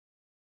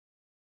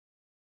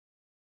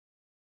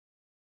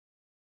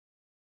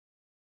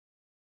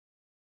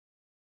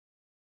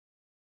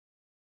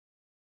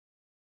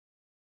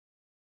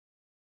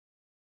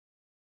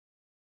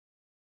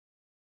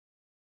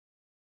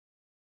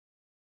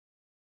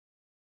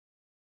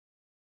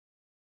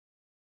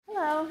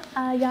Hello,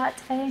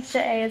 Yate,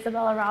 She'e,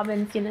 Isabella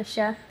Robbins,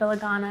 Yinisha,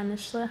 Bilagana,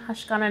 Nishla,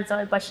 Hashgana,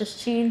 Zoe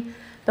Bashashin,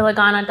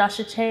 Bilagana,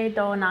 Dashache,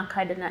 Do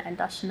Nakaidana, and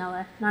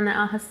Dashanella,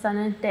 Nana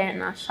Ahasana,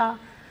 Dana Sha,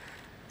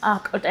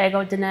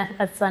 Odego, Diné,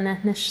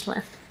 Asana,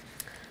 Nishla.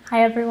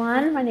 Hi,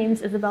 everyone. My name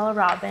is Isabella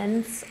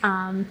Robbins.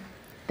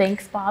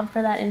 Thanks, Bob,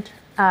 for that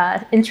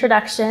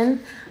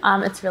introduction.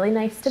 It's really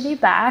nice to be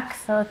back,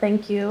 so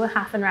thank you,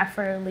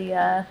 Haffenreffer,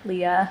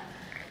 Leah,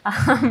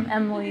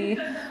 Emily,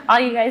 all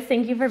you guys,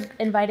 thank you for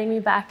inviting me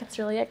back. It's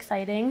really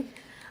exciting.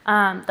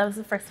 That was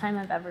the first time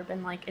I've ever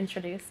been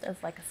introduced as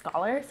a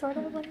scholar, sort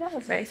of. That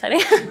was very exciting.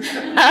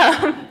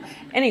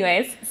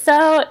 Anyways,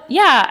 so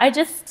yeah, I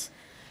just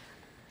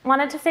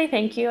wanted to say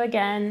thank you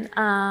again,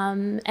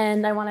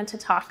 and I wanted to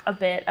talk a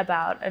bit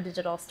about a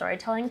digital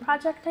storytelling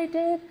project I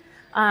did.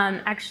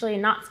 Actually,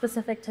 not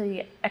specific to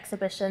the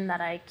exhibition that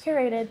I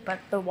curated, but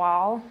the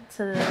wall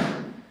to,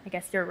 I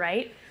guess, your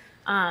right,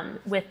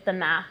 with the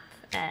map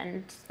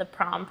and the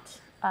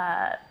prompt,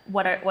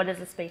 what is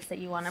the space that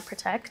you want to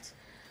protect.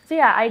 So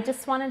yeah, I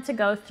just wanted to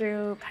go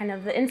through kind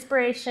of the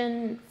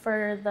inspiration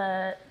for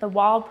the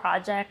wall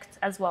project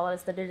as well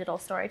as the digital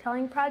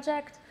storytelling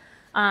project,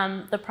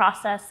 the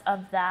process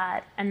of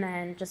that, and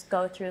then just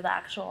go through the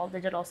actual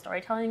digital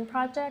storytelling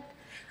project.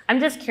 I'm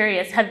just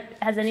curious,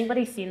 has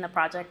anybody seen the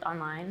project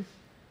online?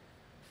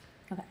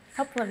 Okay, a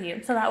couple of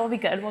you, so that will be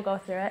good, we'll go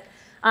through it.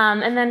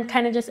 And then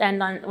kind of just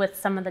end on with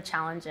some of the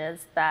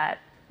challenges that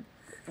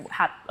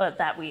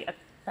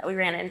we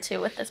ran into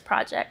with this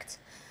project.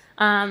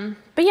 But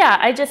yeah,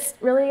 I just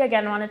really,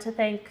 again, wanted to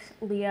thank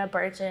Leah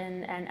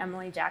Burgeon and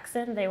Emily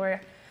Jackson. They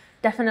were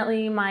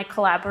definitely my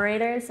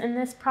collaborators in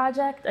this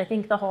project. I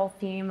think the whole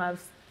theme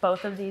of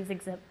both of these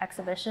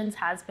exhibitions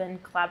has been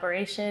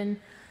collaboration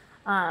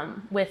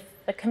with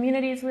the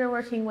communities we were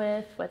working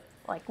with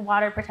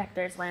water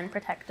protectors, land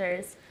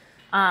protectors.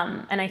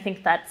 And I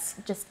think that's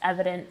just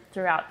evident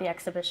throughout the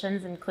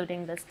exhibitions,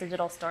 including this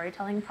digital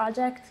storytelling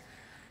project.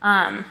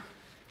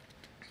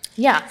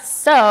 Yeah,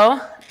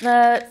 so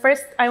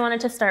first I wanted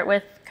to start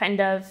with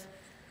kind of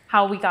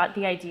how we got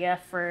the idea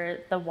for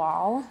the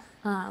wall.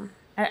 I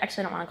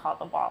actually don't want to call it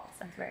the wall, it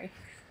sounds very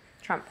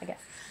Trump, I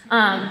guess.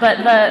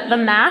 But the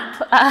map,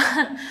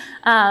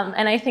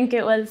 and I think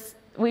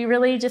we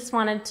really just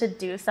wanted to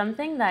do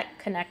something that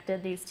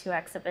connected these two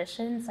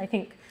exhibitions. I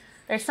think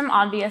there's some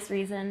obvious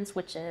reasons,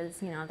 which is,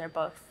 they're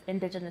both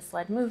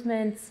Indigenous-led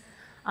movements.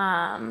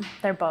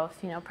 They're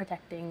both,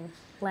 protecting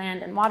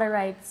land and water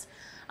rights.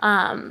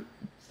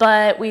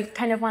 But we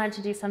kind of wanted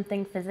to do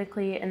something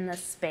physically in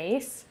this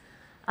space.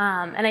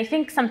 And I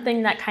think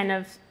something that kind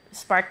of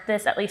sparked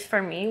this, at least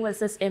for me, was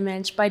this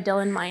image by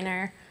Dylan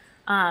Miner.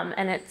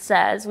 And it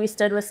says, "We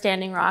stood with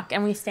Standing Rock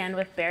and we stand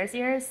with Bear's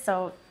Ears."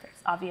 So there's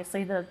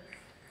obviously the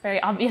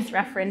very obvious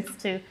reference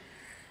to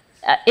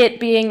it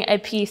being a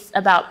piece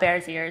about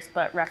Bear's Ears,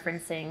 but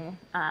referencing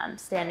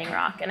Standing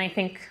Rock. And I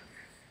think,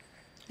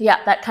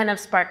 yeah, that kind of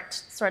sparked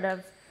sort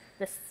of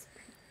this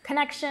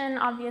connection,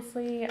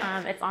 obviously.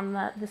 It's on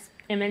this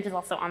image is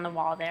also on the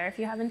wall there if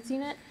you haven't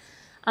seen it.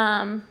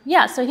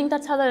 Yeah, so I think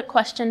that's how the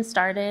question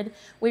started.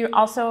 We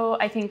also,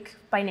 I think,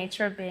 by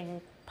nature of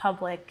being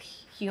public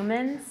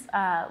humans,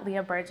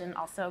 Leah Burgeon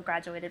also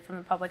graduated from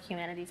the Public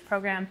Humanities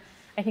program.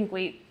 I think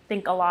we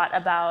think a lot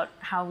about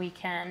how we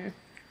can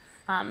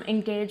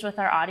engage with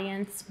our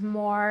audience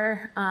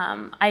more.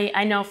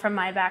 I know from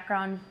my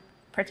background,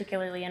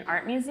 particularly in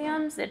art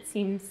museums, it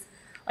seems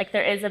like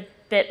there is a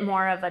bit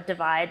more of a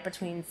divide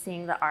between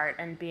seeing the art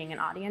and being an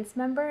audience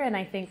member. And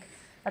I think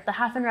that the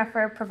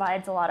Haffenreffer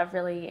provides a lot of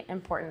really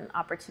important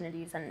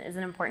opportunities and is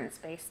an important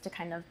space to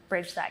kind of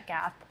bridge that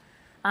gap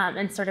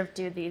and sort of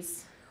do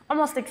these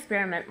almost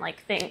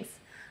experiment-like things,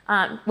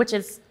 which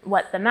is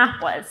what the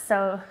map was.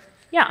 So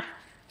yeah.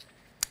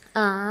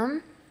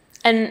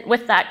 And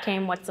with that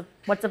came what's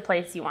a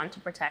place you want to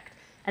protect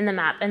and the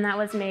map. And that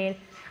was made,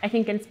 I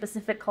think, in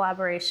specific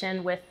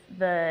collaboration with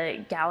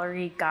the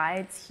gallery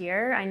guides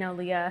here. I know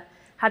Leah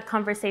had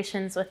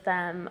conversations with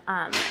them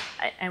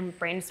and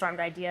brainstormed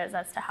ideas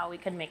as to how we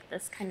could make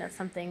this kind of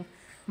something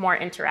more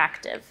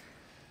interactive.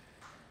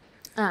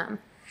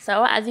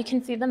 So as you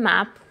can see the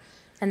map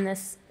and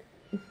this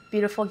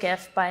beautiful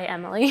GIF by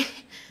Emily,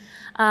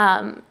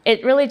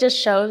 it really just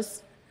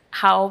shows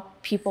how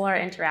people are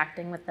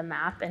interacting with the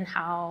map and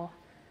how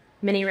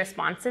many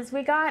responses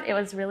we got. It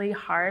was really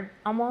hard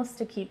almost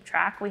to keep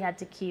track. We had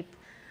to keep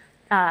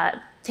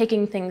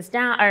taking things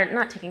down, or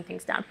not taking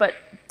things down, but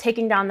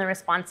taking down the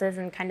responses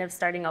and kind of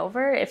starting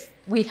over. If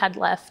we had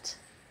left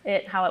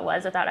it how it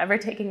was without ever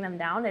taking them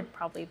down, it'd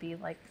probably be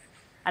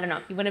I don't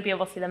know, you wouldn't be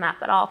able to see the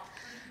map at all.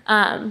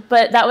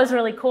 But that was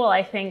really cool,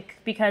 I think,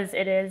 because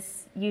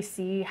you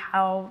see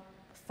how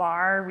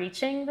far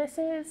reaching this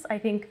is. I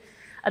think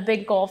a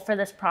big goal for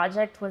this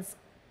project was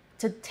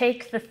to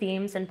take the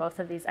themes in both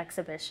of these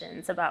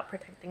exhibitions about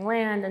protecting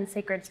land and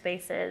sacred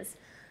spaces,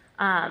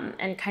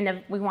 and kind of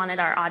we wanted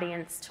our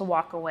audience to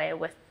walk away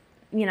with,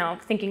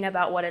 thinking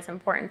about what is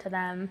important to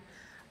them,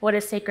 what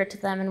is sacred to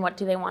them, and what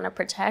do they want to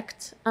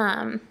protect.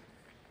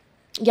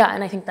 Yeah,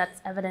 and I think that's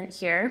evident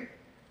here.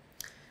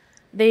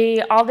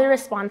 All the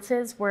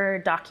responses were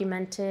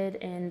documented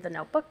in a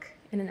notebook.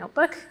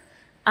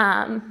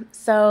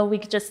 So we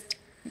just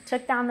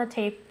took down the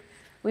tape,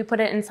 we put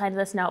it inside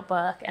this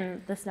notebook,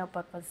 and this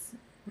notebook was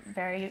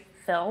very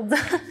filled.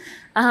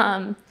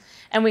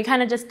 And we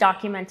kind of just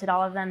documented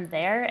all of them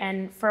there.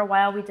 And for a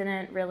while, we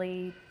didn't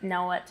really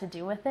know what to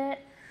do with it.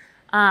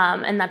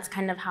 And that's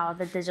kind of how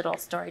the digital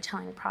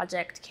storytelling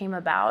project came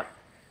about.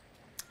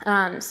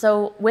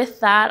 So with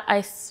that,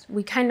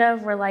 we kind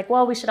of were like,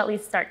 well, we should at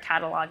least start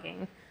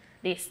cataloging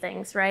these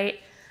things, right?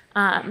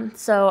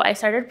 So I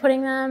started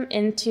putting them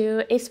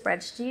into a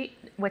spreadsheet,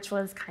 which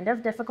was kind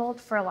of difficult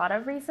for a lot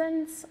of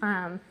reasons.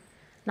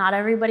 Not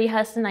everybody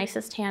has the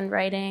nicest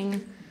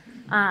handwriting.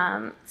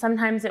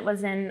 Sometimes it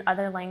was in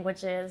other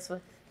languages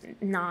with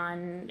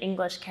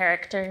non-English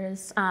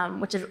characters,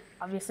 which is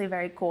obviously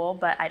very cool,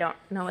 but I don't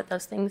know what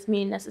those things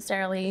mean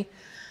necessarily.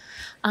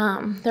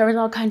 There was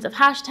all kinds of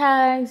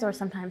hashtags, or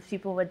sometimes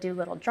people would do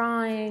little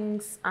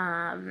drawings.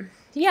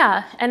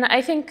 Yeah, and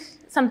I think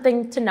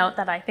something to note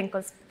that I think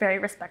was very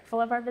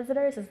respectful of our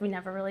visitors is we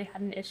never really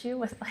had an issue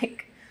with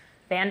like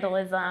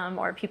vandalism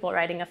or people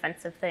writing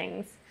offensive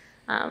things,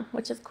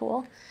 which is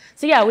cool.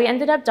 So yeah, we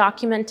ended up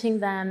documenting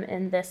them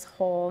in this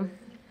whole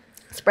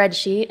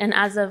spreadsheet, and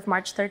as of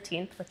March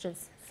 13th, which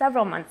is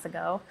several months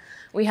ago,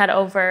 we had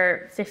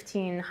over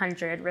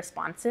 1,500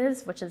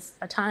 responses, which is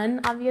a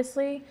ton,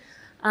 obviously.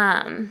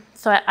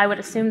 So I would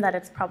assume that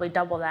it's probably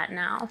double that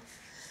now.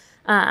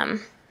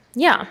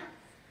 Yeah.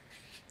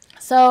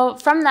 So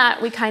from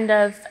that, we kind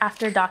of,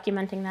 after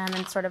documenting them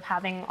and sort of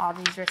having all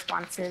these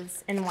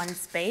responses in one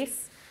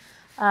space,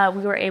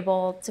 we were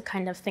able to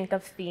kind of think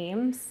of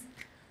themes.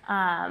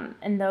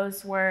 And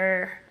those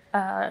were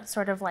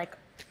sort of like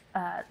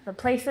the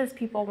places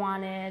people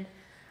wanted.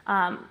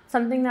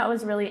 Something that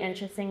was really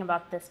interesting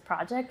about this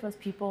project was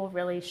people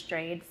really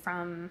strayed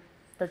from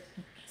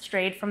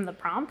the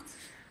prompt.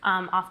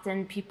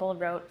 Often people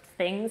wrote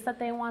things that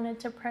they wanted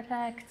to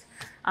protect.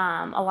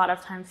 A lot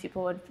of times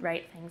people would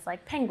write things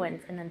like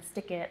penguins and then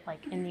stick it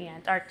like in the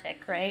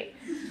Antarctic, right?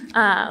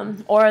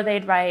 Or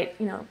they'd write,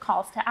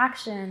 calls to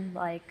action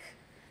like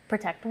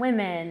protect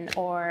women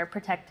or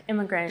protect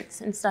immigrants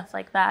and stuff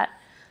like that,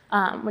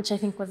 which I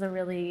think was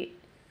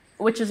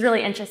which was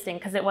really interesting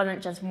because it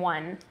wasn't just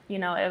one,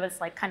 it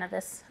was like kind of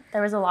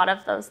there was a lot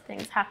of those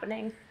things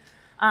happening.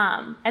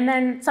 And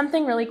then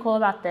something really cool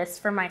about this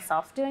for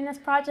myself doing this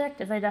project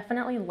is I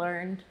definitely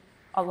learned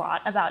a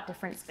lot about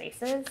different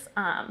spaces.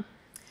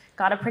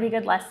 Got a pretty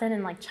good lesson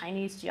in like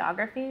Chinese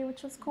geography,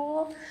 which was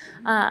cool.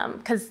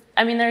 Because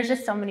there's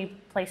just so many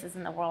places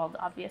in the world,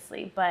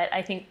 obviously, but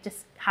I think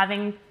just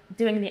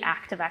doing the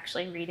act of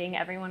actually reading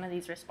every one of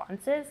these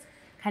responses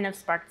kind of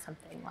sparked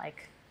something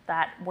like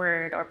that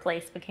word or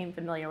place became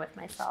familiar with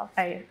myself.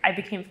 I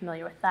became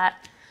familiar with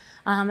that.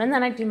 And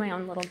then I do my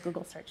own little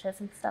Google searches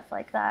and stuff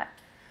like that.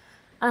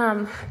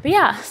 But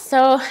yeah,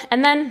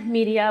 and then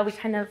media, we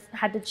kind of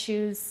had to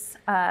choose,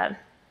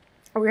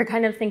 we were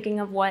kind of thinking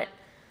of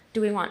do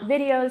we want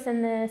videos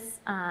in this?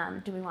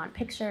 Do we want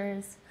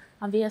pictures,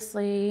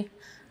 obviously?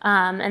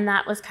 And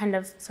that was kind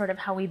of sort of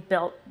how we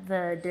built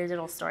the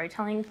digital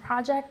storytelling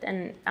project.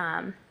 And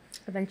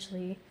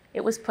eventually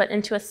it was put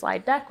into a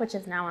slide deck, which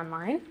is now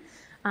online.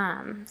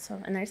 And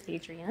there's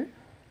Adrian.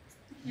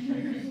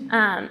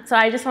 So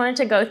I just wanted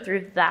to go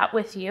through that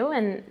with you,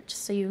 and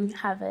just so you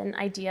have an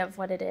idea of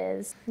what it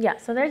is. Yeah,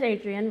 so there's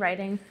Adrian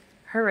writing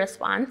her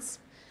response.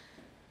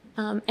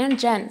 And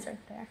Jen's right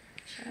there.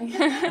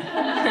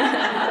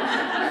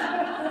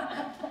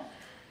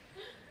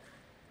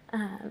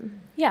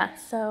 Yeah,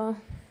 so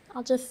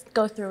I'll just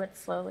go through it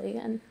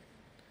slowly.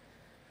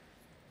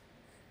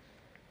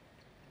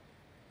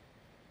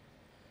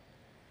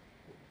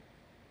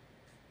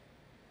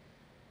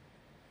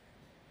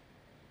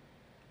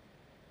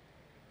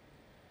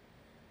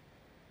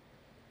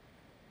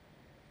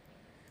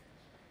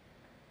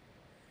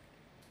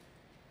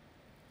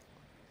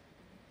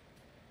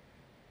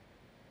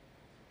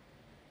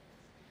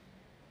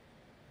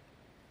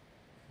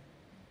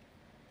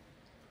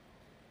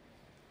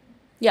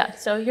 Yeah,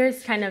 so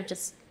here's kind of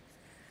just,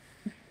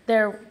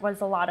 there was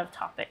a lot of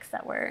topics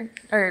or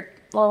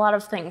a lot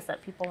of things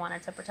that people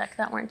wanted to protect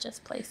that weren't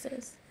just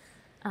places.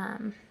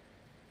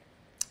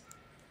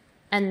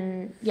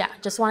 And yeah,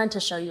 just wanted to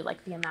show you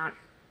like the amount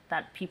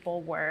that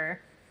people were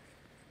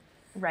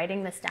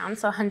writing this down.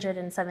 So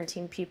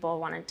 117 people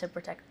wanted to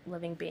protect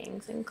living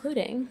beings,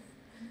 including,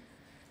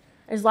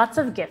 there's lots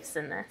of gifts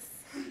in this.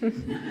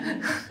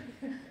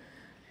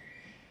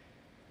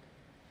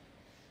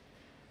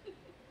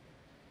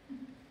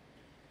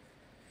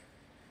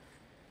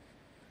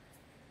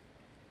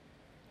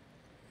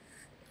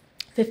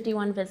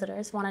 51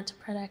 visitors wanted to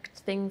protect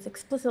things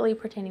explicitly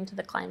pertaining to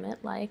the climate,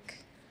 like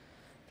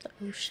the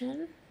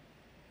ocean,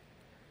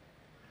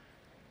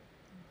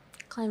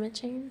 climate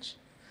change.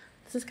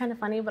 This is kind of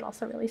funny, but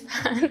also really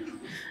sad.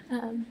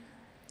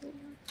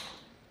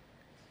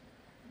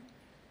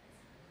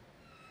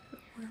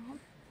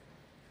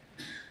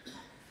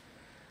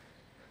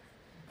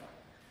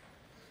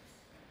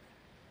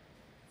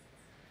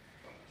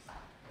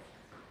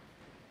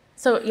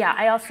 So yeah,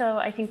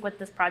 I think with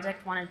this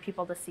project wanted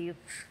people to see,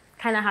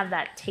 kind of have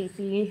that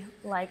tapey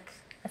like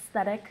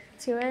aesthetic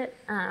to it.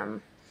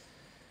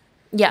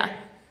 Yeah.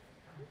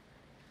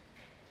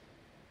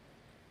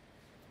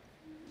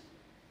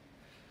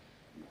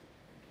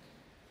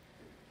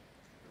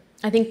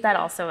 I think that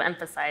also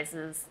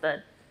emphasizes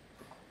that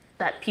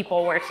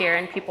people were here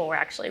and people were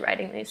actually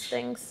writing these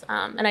things.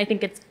 And I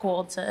think it's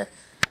cool to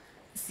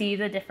see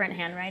the different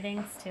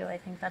handwritings too. I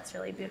think that's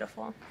really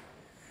beautiful.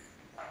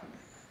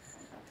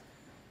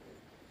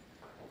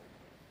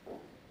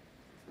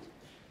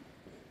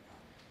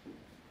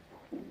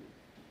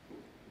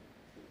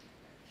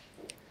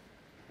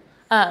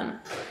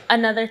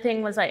 Another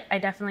thing was I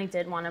definitely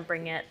did want to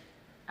bring it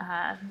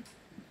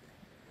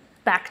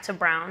back to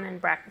Brown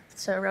and back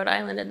to Rhode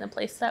Island and the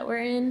place that we're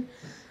in.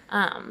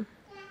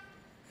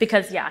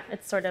 Because yeah,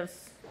 it's sort of,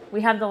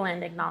 we have the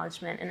land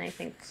acknowledgement, and I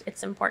think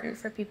it's important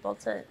for people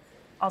to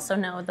also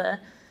know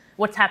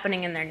what's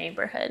happening in their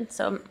neighborhood.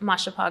 So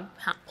Mashapog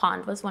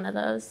Pond was one of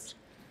those.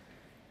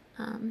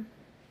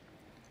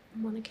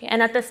 Mauna Kea.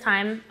 And at this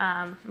time,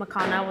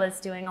 Makana was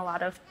doing a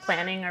lot of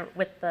planning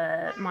with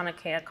the Mauna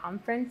Kea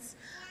conference.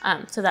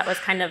 So that was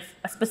kind of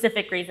a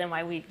specific reason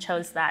why we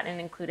chose that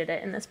and included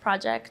it in this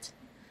project.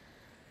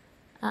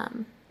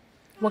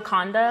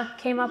 Wakanda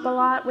came up a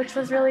lot, which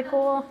was really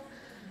cool.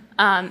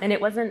 And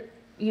it wasn't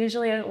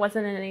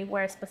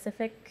anywhere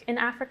specific in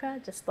Africa,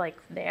 just like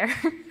there,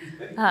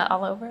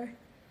 all over.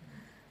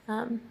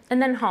 And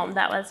then home,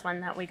 that was one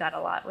that we got a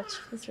lot,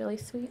 which was really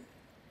sweet.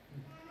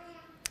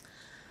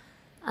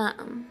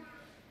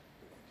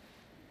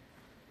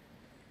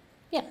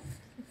 Yeah.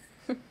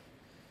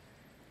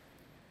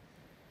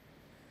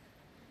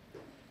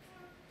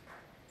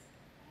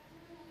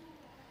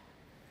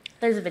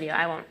 There's a video,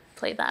 I won't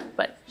play that,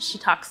 but she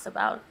talks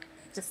about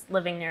just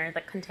living near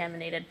the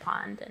contaminated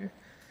pond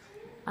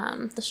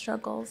and the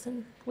struggles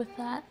and with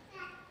that.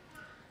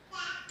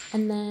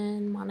 And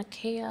then Mauna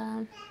Kea.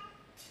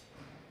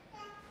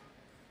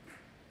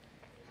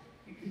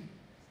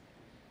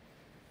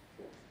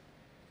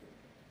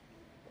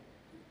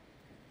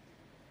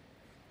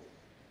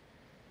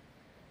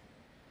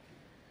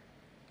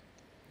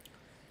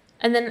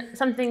 And then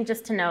something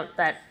just to note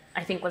that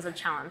I think was a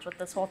challenge with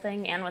this whole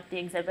thing and with the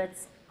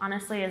exhibits,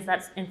 honestly, is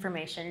that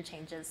information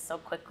changes so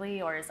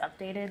quickly or is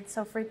updated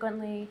so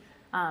frequently.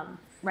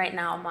 Right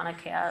now, Mauna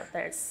Kea,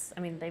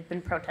 they've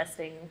been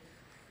protesting,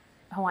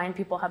 Hawaiian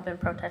people have been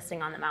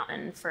protesting on the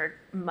mountain for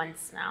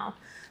months now.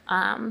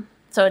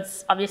 So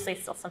it's obviously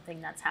still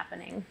something that's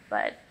happening,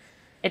 but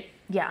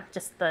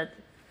just the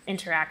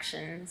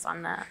interactions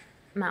on the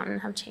mountain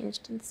have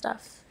changed and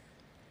stuff.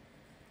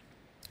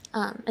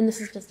 And this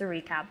is just a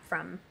recap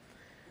from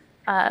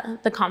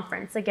the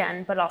conference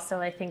again, but also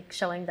I think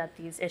showing that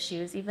these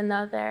issues, even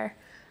though they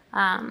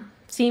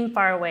seem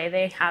far away,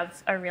 they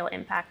have a real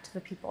impact to the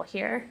people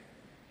here.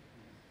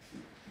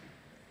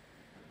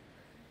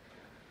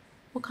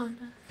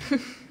 Wakanda,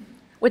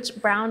 which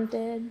Brown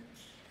did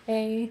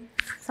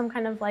some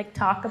kind of like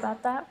talk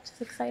about that, which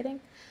is exciting.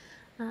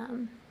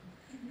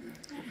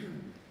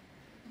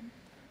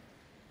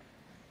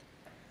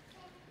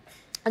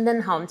 And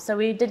then home. So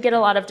we did get a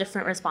lot of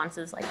different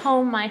responses, like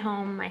home, my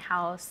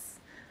house,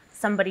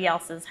 somebody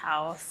else's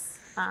house,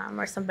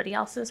 or somebody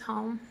else's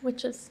home,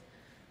 which is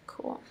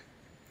cool.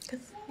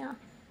 Because, yeah,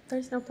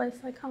 there's no place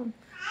like home.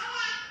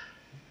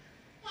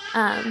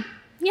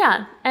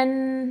 Yeah,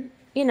 and,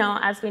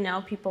 as we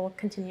know, people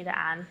continue to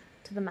add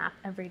to the map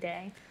every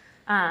day,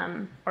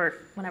 or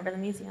whenever the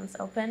museum's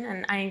open.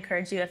 And I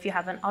encourage you, if you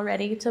haven't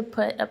already, to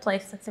put a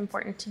place that's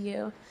important to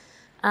you.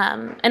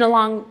 And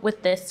along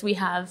with this, we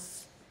have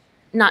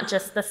not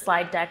just the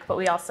slide deck, but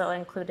we also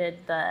included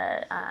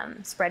the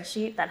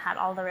spreadsheet that had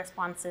all the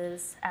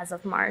responses as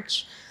of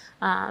March,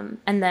 and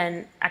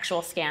then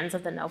actual scans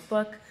of the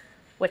notebook,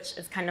 which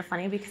is kind of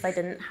funny because I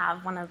didn't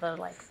have one of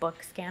the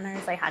book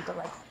scanners. I had to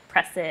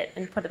press it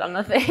and put it on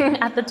the thing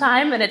at the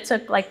time, and it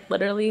took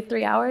literally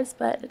 3 hours,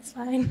 but it's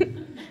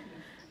fine.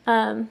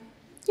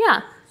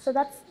 Yeah, so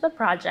that's the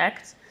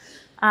project,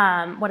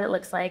 what it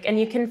looks like, and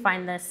you can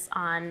find this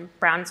on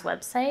Brown's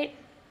website.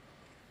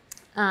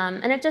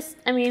 And it just,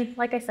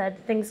 like I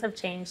said, things have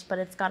changed, but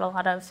it's got a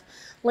lot of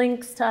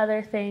links to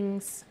other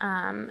things.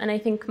 And I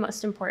think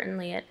most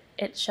importantly,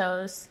 it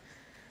shows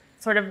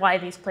sort of why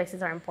these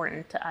places are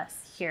important to us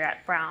here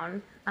at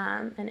Brown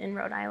and in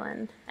Rhode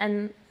Island.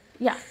 And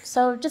yeah,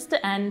 so just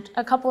to end,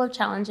 a couple of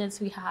challenges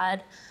we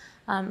had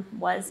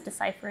was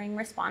deciphering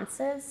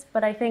responses.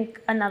 But I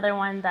think another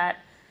one that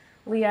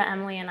Leah,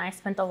 Emily, and I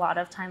spent a lot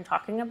of time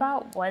talking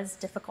about was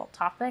difficult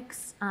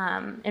topics.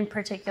 In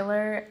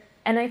particular,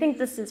 and I think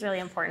this is really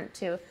important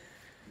too,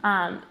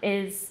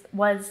 it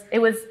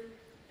was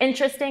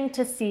interesting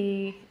to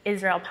see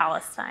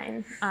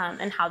Israel-Palestine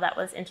and how that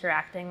was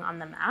interacting on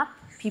the map.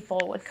 People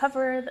would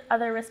cover the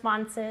other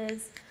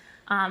responses.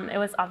 It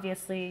was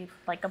obviously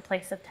a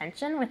place of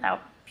tension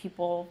without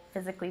people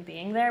physically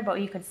being there,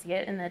 but you could see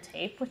it in the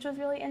tape, which was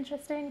really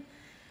interesting.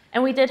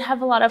 And we did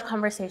have a lot of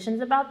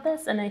conversations about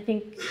this, and I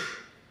think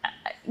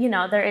you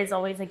know, there is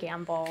always a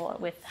gamble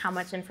with how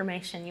much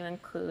information you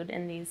include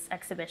in these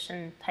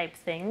exhibition type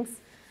things.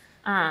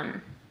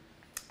 And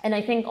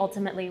I think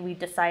ultimately we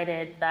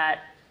decided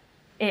that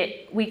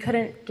we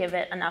couldn't give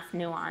it enough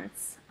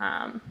nuance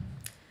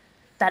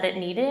that it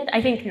needed.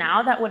 I think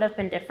now that would have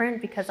been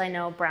different because I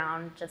know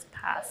Brown just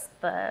passed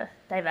the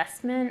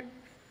divestment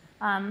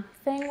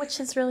thing, which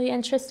is really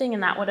interesting,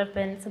 and that would have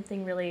been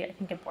something really, I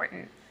think,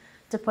 important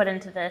to put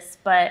into this.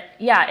 But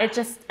yeah,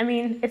 I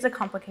mean, it's a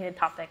complicated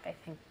topic, I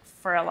think,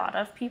 for a lot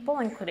of people,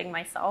 including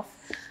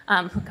myself,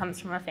 who comes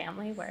from a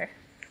family where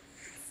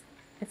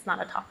it's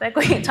not a topic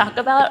we talk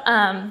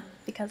about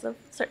because of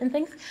certain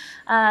things.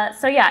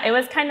 So yeah, it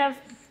was kind of,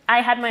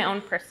 I had my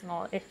own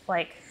personal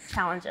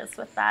challenges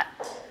with that.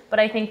 But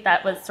I think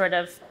that was sort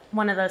of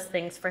one of those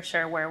things for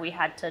sure where we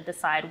had to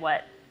decide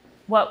what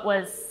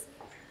was,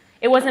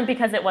 it wasn't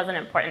because it wasn't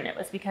important, it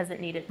was because it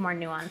needed more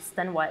nuance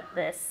than what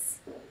this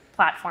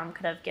platform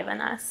could have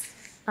given us.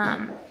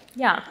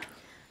 Yeah.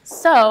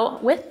 So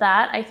with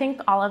that, I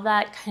think all of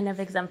that kind of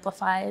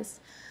exemplifies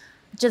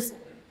just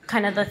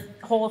kind of the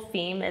whole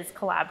theme is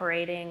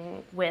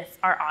collaborating with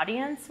our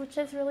audience, which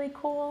is really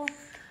cool.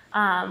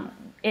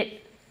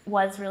 It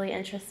was really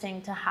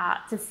interesting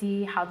to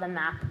see how the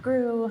map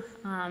grew,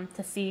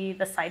 to see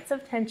the sites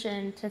of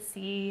tension, to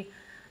see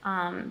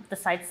the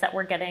sites that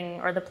were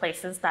getting, or the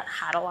places that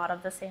had a lot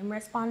of the same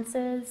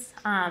responses,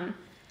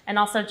 and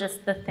also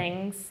just the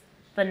things,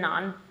 the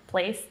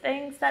non-place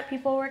things that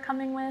people were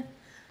coming with.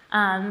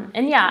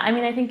 And yeah, I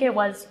mean, I think it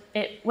was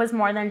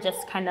more than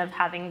just kind of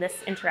having this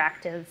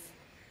interactive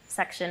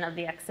section of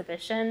the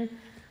exhibition,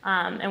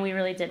 and we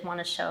really did want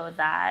to show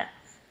that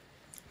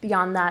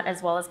beyond that,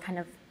 as well as kind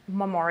of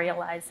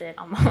memorialize it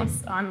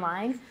almost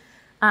online.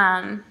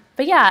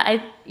 But yeah,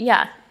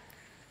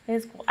 it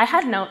was cool. I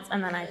had notes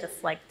and then I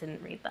just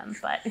didn't read them,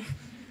 but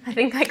I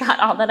think I got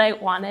all that I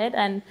wanted,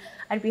 and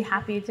I'd be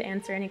happy to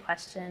answer any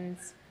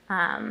questions.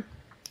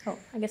 Oh,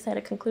 I guess I had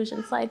a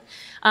conclusion slide.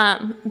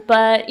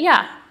 But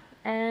yeah,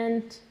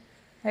 and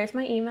there's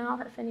my email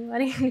if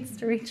anybody needs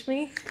to reach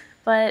me.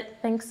 But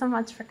thanks so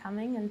much for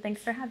coming, and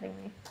thanks for having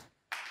me.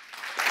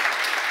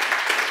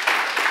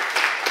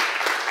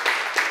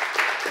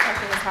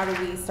 How do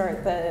we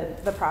start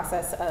the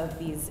process of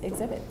these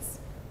exhibits?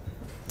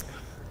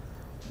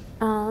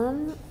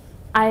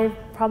 I've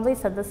probably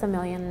said this a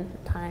million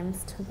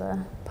times to the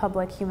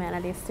public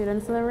humanities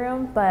students in the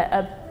room, but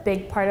a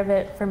big part of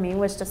it for me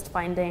was just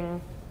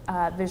finding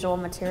visual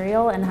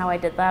material, and how I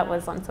did that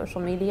was on social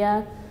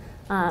media.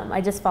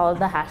 I just followed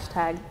the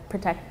hashtag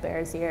Protect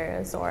Bears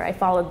Ears, or I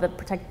followed the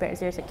Protect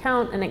Bears Ears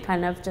account, and it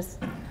kind of just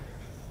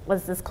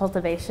was this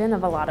cultivation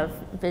of a lot of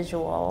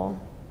visual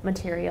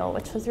material,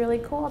 which was really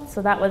cool.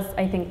 So that was,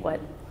 I think,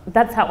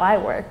 that's how I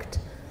worked,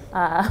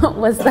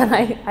 was that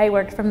I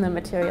worked from the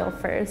material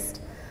first,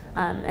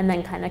 and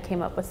then kind of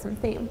came up with some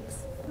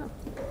themes.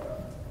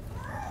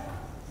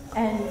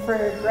 And for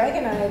Greg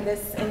and I,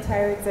 this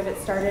entire exhibit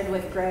started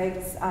with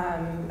Greg's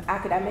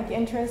academic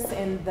interest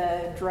in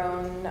the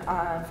drone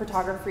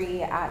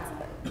photography at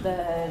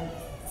the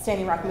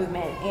Standing Rock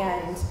movement,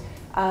 and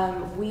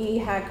we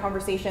had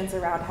conversations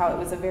around how it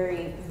was a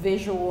very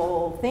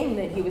visual thing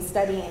that he was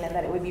studying, and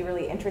that it would be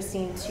really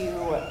interesting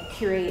to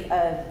curate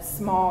a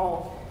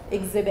small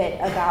exhibit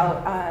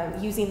about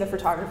using the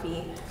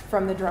photography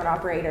from the drone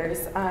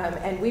operators.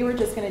 And we were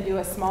just going to do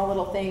a small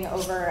little thing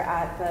over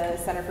at the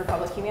Center for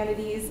Public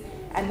Humanities,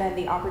 and then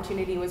the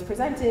opportunity was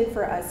presented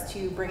for us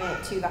to bring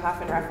it to the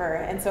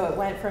Haffenreffer. And so it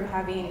went from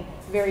having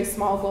very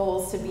small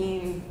goals to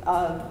being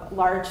a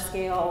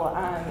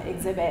large-scale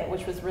exhibit,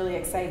 which was really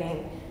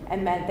exciting,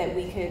 and meant that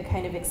we could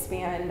kind of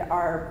expand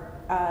our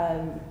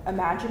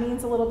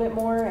imaginings a little bit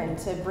more, and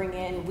to bring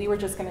in, we were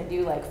just going to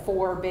do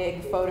 4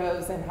 big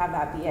photos and have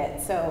that be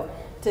it. So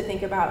to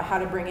think about how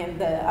to bring in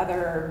the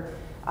other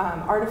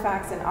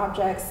artifacts and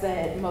objects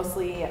that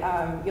mostly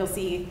you'll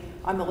see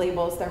on the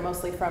labels, they're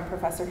mostly from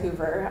Professor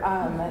Hoover.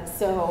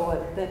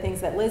 So the things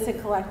that Liz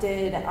had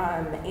collected,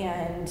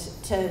 and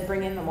to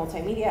bring in the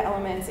multimedia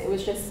elements, it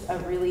was just a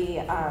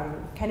really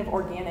kind of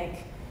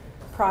organic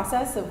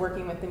process of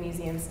working with the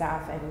museum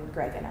staff and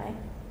Greg and I.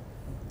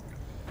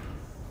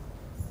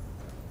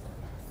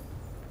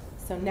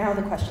 So now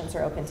the questions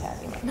are open to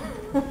everyone.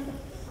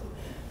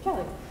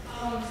 Kelly.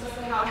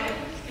 So how did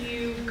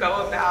you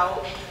go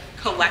about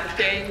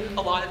collecting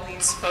a lot of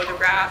these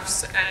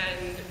photographs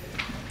and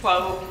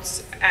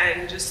quotes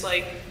and just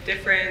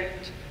different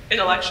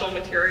intellectual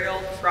material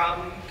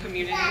from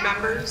community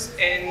members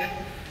in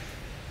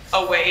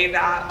a way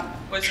that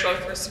was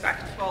both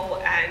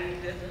respectful and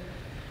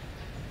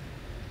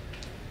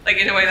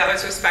in a way that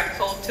was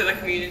respectful to the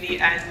community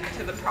and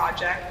to the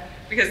project?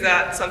 Because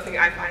that's something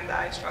I find that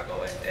I struggle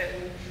with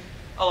in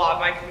a lot of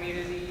my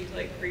community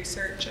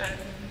research and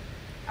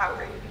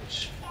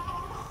outreach.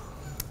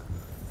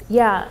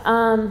 Yeah,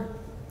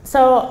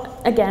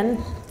 so again,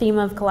 theme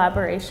of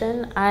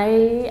collaboration.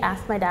 I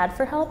asked my dad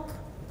for help.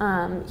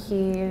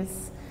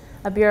 He's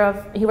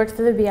he works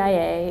for the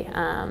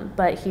BIA,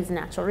 but he's a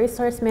natural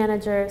resource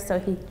manager, so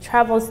he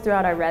travels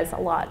throughout our res a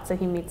lot, so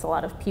he meets a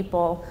lot of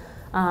people.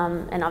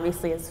 and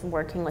obviously is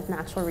working with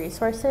natural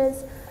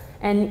resources.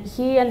 And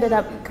he ended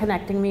up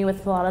connecting me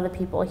with a lot of the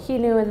people he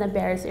knew in the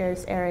Bears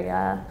Ears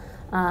area.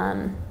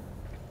 And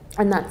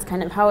that's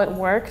kind of how it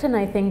worked. And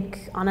I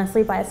think,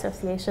 honestly, by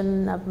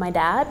association of my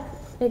dad,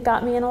 it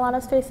got me in a lot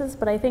of spaces.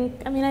 But I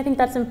think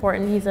that's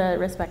important. He's a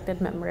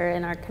respected member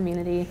in our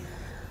community.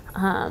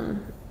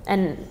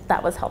 And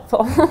that was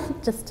helpful,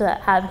 just to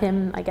have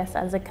him, I guess,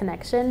 as a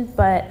connection.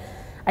 But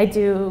I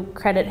do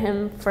credit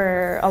him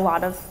for a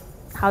lot of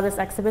how this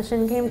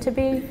exhibition came to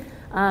be.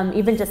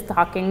 Even just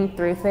talking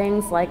through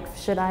things like,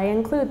 should I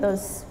include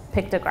those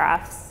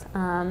pictographs?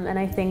 And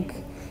I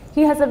think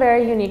he has a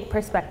very unique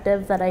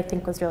perspective that I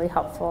think was really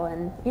helpful.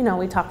 And,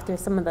 we talked through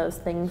some of those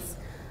things.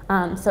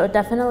 So it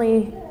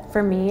definitely,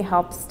 for me,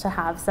 helps to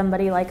have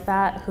somebody like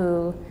that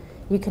who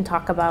you can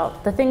talk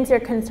about the things you're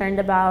concerned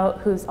about,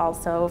 who's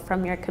also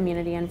from your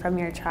community and from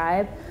your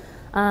tribe.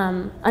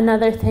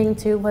 Another thing,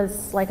 too,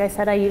 was, like I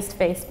said, I used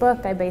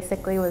Facebook. I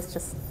basically was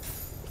just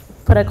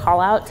put a call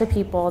out to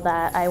people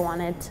that I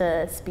wanted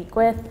to speak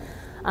with.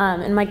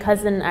 And my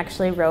cousin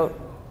actually wrote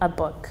a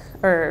book,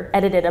 or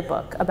edited a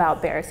book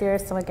about Bears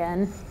Ears. So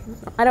again,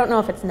 I don't know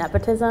if it's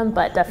nepotism,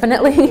 but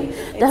definitely.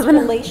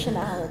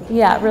 Relationality.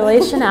 Yeah,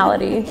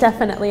 relationality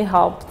definitely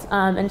helped.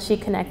 And she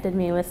connected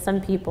me with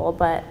some people,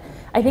 but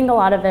I think a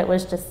lot of it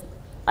was just,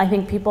 I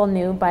think people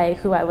knew by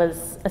who I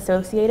was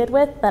associated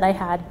with that I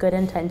had good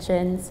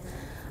intentions.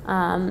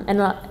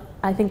 And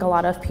I think a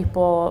lot of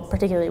people,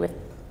 particularly with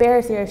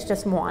Bears Ears,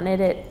 just wanted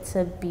it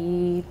to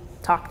be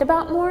talked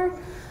about more.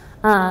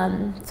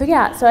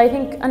 So I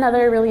think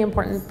another really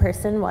important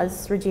person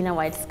was Regina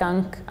White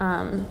Skunk.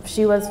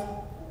 She was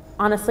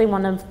honestly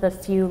one of the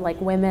few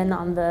women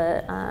on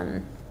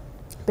the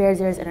Bears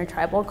Ears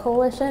Intertribal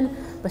Coalition,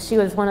 but she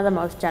was one of the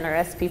most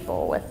generous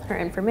people with her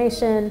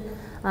information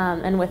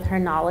and with her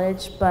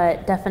knowledge.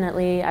 But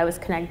definitely I was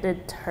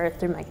connected to her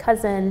through my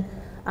cousin,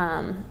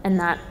 and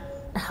that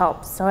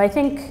helps. So I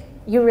think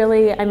you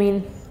really,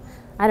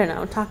 I don't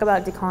know, talk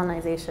about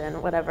decolonization,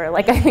 whatever.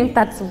 I think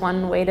that's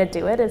one way to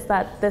do it, is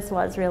that this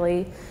was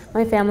really,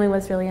 my family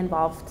was really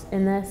involved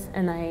in this,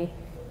 and I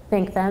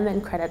thank them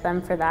and credit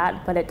them for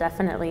that, but it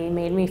definitely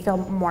made me feel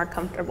more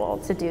comfortable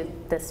to do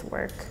this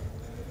work.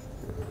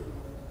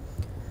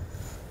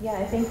 Yeah,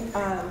 I think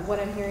what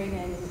I'm hearing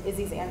in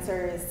Izzy's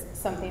answer is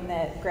something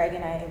that Greg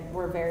and I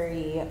were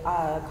very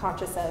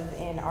conscious of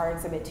in our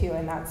exhibit too,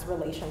 and that's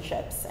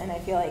relationships. And I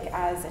feel like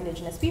as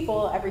Indigenous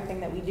people, everything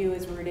that we do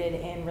is rooted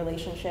in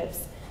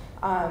relationships,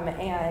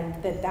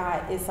 and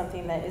that is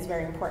something that is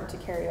very important to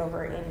carry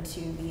over into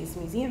these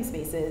museum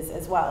spaces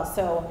as well.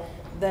 So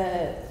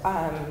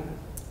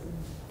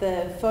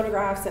the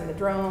photographs and the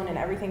drone and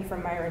everything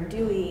from Myron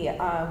Dewey,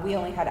 we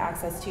only had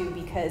access to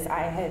because I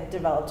had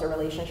developed a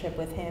relationship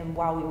with him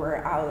while we were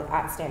out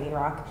at Standing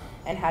Rock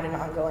and had an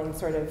ongoing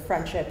sort of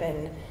friendship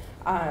and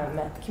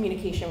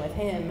communication with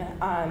him.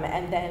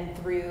 And then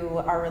through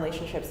our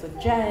relationships with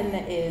Jen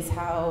is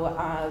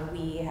how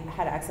we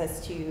had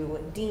access to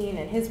Dean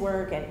and his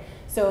work. And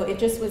so it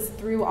just was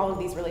through all of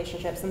these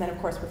relationships. And then of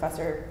course,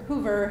 Professor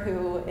Hoover,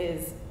 who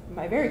is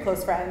my very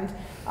close friend,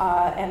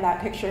 and that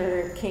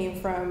picture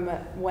came from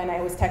when I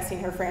was texting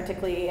her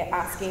frantically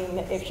asking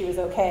if she was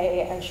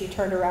okay, and she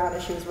turned around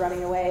as she was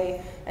running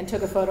away and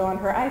took a photo on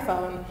her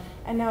iPhone,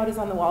 and now it is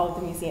on the wall of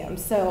the museum.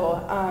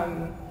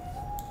 So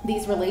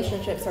these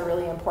relationships are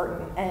really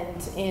important,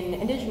 and in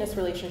Indigenous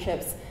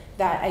relationships,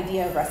 that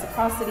idea of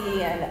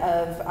reciprocity and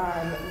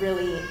of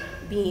really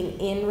being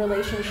in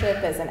relationship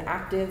as an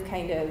active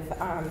kind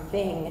of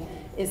thing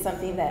is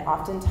something that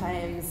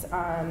oftentimes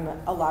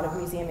a lot of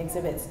museum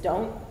exhibits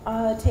don't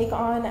take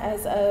on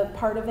as a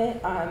part of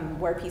it,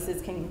 where pieces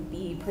can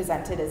be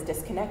presented as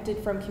disconnected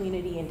from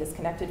community and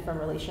disconnected from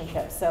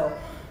relationships. So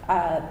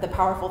the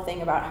powerful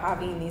thing about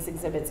having these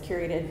exhibits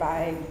curated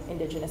by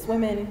Indigenous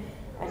women,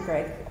 and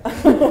Greg,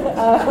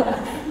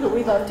 who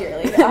we love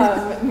dearly,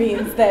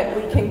 means that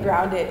we can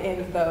ground it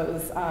in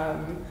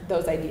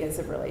those ideas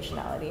of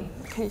relationality.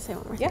 Can you say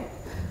one more thing? Yeah.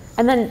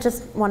 And then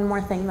just one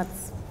more thing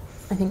that's,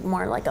 I think,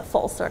 more like a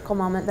full circle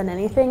moment than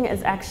anything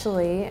is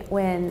actually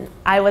when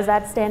I was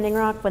at Standing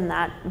Rock when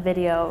that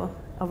video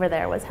over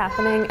there was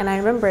happening, and I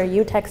remember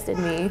you texted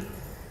me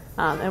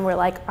and were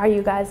like, "Are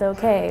you guys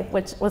okay?"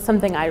 Which was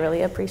something I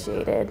really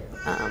appreciated,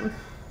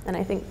 and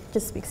I think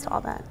just speaks to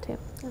all that too.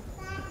 Yeah.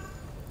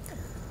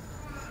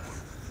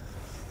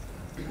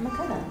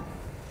 McKenna.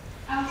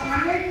 I was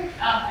wondering,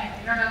 I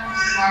don't know if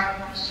this is more of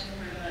a question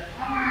for the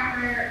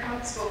Haffenreffer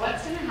folks, but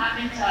what's going to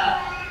happen to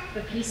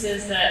the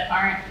pieces that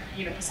aren't,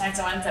 besides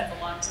the ones that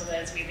belong to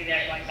Liz, maybe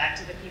they're going back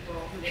to the people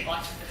who they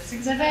belong to for this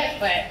exhibit,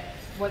 but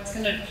what's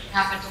going to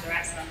happen to the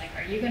rest of them?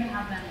 Are you going to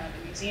have them at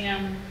the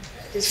museum,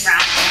 just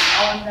wrap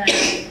all of them?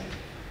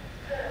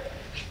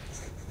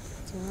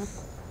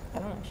 I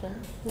don't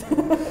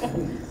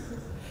actually.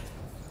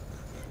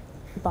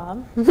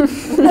 Bob?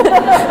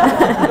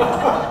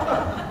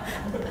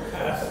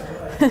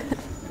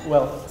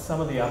 Well,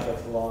 some of the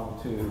objects belong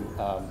to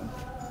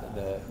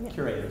the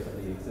curators of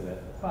the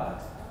exhibit,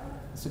 but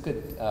it's a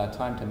good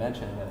time to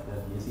mention that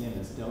the museum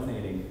is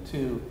donating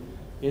to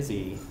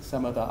Izzy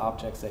some of the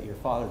objects that your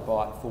father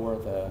bought for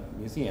the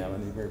museum,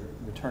 and we're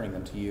returning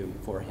them to you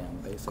for him,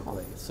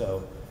 basically.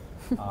 So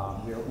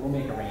we'll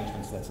make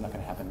arrangements. That's not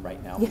going to happen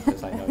right now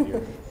because I know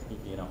you're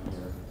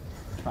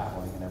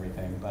traveling and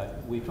everything.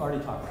 But we've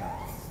already talked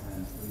about this,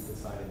 and we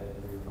decided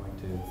that we were going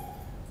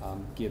to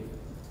give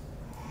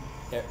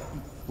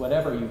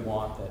whatever you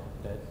want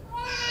that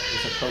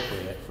is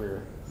appropriate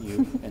for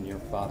you and your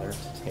father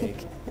to take.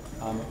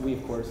 We,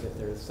 of course, if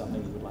there's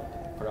something you would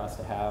like for us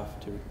to have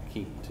to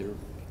keep to,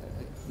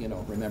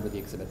 remember the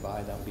exhibit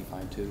by, that would be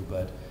fine too.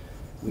 But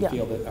we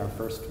feel that our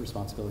first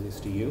responsibility is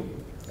to you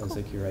as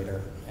a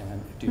curator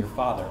and to your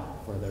father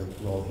for the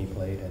role he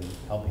played in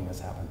helping this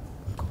happen.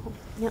 Cool.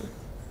 Yep.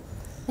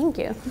 Thank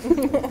you.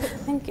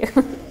 Thank you.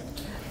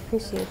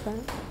 Appreciate that.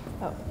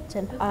 Oh,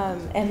 Jen.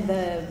 And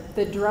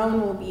the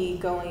drone will be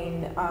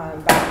going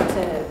back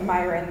to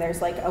Myron.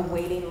 There's like a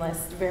waiting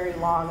list, very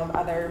long, of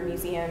other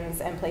museums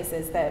and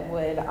places that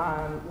would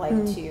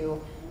like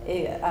to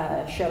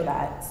show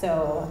that.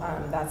 So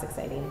that's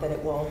exciting that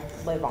it will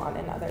live on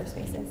in other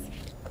spaces.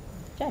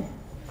 Jen.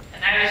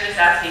 And I was just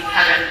asking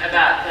Kevin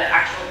about the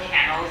actual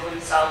panels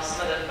themselves,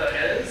 some of the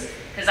photos,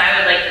 because I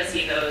would like to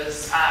see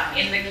those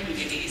in the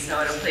community. So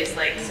at a place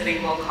like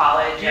Sitting Bull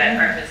College at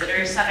our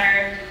visitor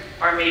center,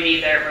 or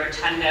maybe the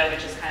rotunda,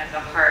 which is kind of the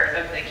heart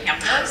of the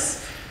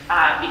campus,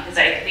 because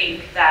I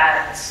think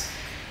that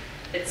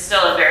it's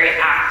still a very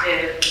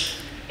active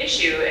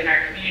issue in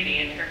our community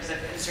in terms of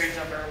concerns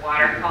over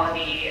water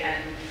quality,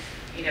 and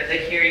the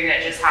hearing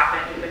that just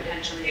happened to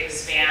potentially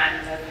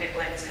expand the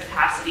pipeline's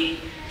capacity.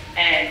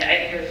 And I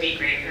think it would be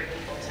great for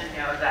people to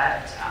know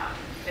that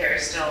there are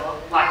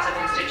still lots of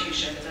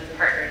institutions and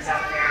partners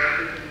out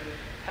there who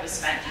have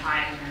spent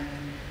time and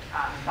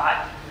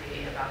thought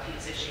deeply about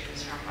these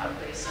issues from a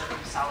place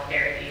of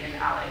solidarity and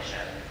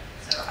allyship.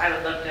 So I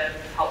would love to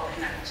help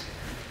connect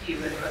you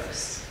with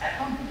folks at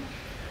home.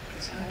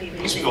 So that'd be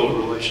amazing. Let's build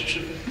a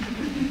relationship.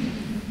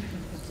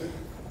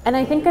 And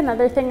I think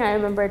another thing I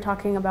remember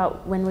talking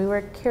about when we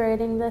were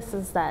curating this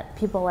is that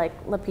people like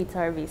La Pizza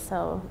or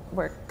Viso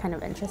were kind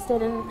of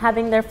interested in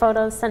having their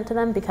photos sent to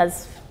them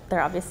because they're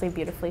obviously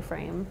beautifully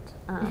framed.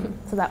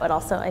 So that would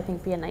also, I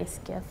think, be a nice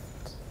gift,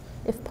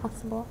 if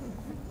possible.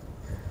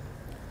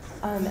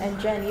 And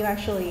Jen, you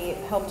actually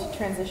helped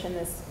transition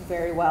this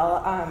very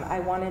well.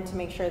 I wanted to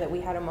make sure that we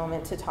had a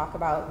moment to talk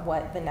about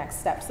what the next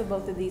steps of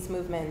both of these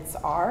movements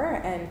are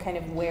and kind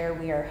of where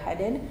we are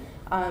headed.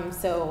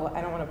 So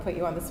I don't want to put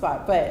you on the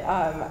spot, but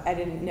I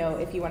didn't know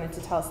if you wanted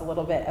to tell us a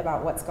little bit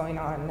about what's going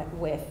on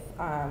with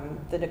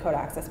the Dakota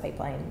Access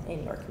Pipeline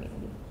in your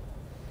community.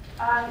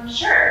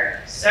 Sure.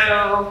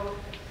 So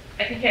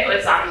I think it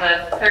was on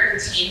the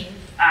 13th,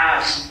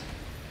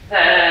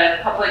 the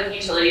Public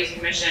Utilities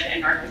Commission in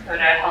North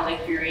Dakota held a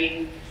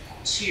hearing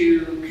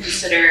to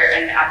consider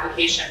an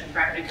application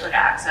from Dakota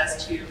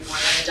Access to more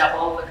than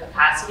double the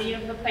capacity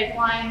of the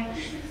pipeline.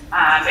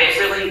 It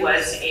really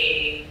was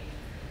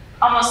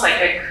almost like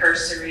a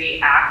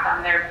cursory act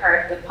on their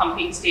part. The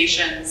pumping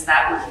stations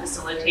that would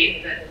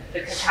facilitate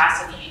the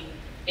capacity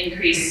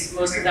increase,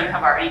 most of them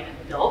have already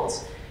been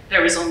built.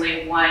 There was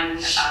only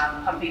one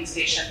pumping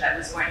station that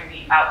was going to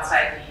be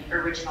outside the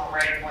original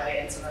right-of-way,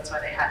 and so that's why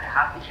they had to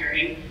have the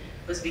hearing,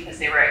 was because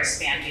they were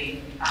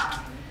expanding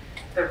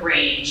the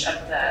range of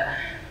the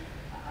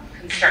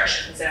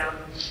construction zone.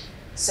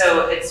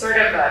 So it's sort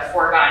of a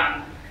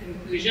foregone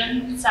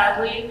conclusion,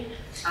 sadly.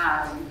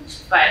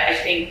 But I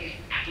think,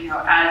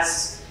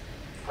 as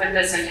with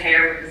this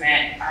entire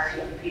movement, our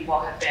young people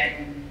have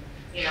been,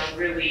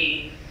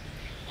 really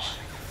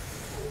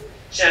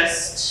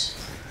just,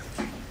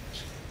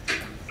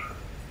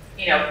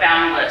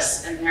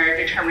 boundless in their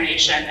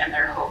determination and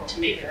their hope to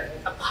make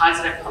a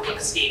positive public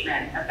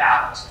statement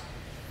about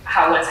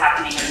how what's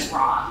happening is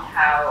wrong,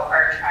 how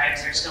our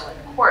tribes are still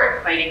in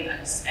court fighting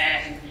this,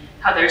 and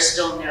how there's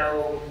still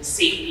no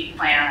safety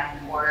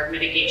plan or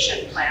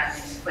mitigation plan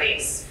in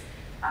place,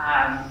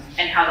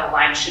 and how the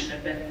line shouldn't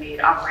have been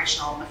made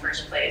operational in the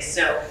first place.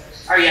 So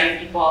our young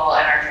people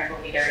and our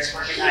tribal leaders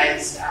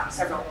organized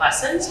several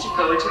buses to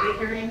go to the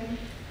hearing.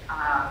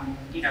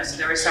 So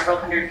there were several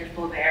hundred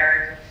people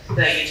there.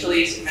 The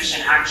Utilities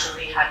Commission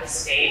actually had to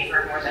stay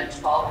for more than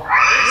 12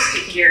 hours to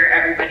hear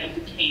everybody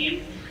who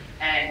came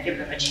and give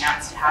them a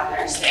chance to have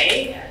their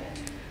say.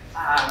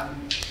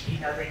 And,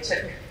 they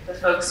took the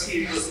folks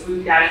who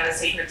moved out of the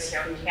Sacred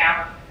Stone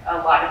Camp. A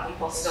lot of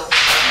people still live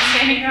in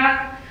Standing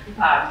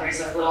Rock.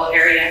 There's a little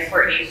area in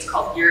Courtney, it's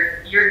called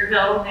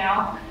Yurtville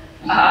now.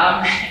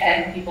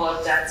 And people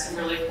have done some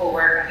really cool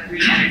work on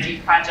green energy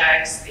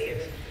projects.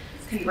 They've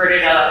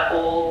converted an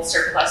old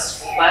surplus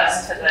school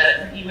bus to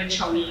the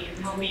Iwachoni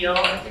mobile.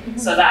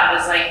 So that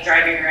was like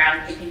driving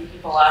around, picking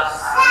people up.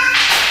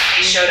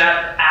 They showed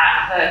up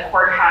at the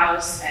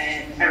courthouse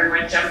and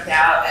everyone jumped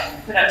out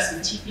and put up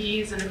some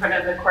teepees in front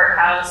of the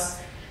courthouse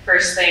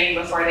first thing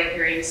before the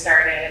hearing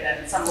started.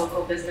 And some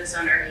local business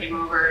owner came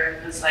over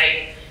and was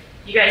like,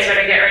 "You guys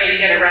better get ready to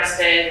get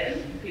arrested."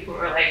 And people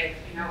were like,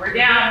 "We're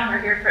down, we're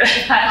here for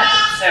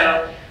that."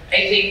 So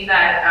I think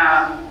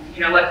that,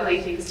 luckily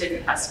things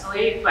didn't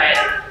escalate, but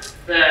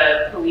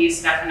the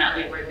police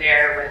definitely were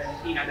there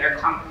with, you know, their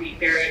concrete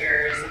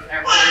barriers and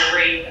their whole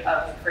ring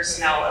of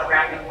personnel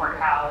around the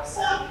courthouse.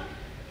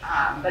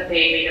 But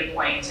they made a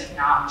point to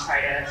not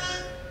try to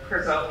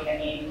provoke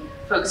any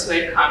folks who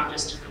had come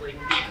just to really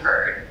be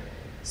heard.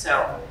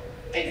 So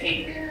I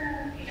think,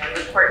 you know,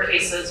 the court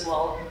cases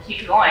will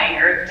keep going.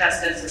 Earth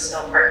Justice is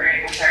still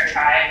partnering with our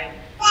tribe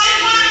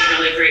and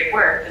doing really great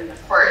work in the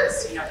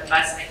courts, you know, the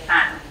best they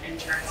can in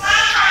terms of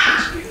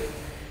trying to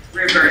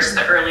reverse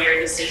the earlier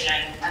decision.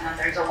 And then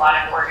there's a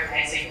lot of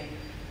organizing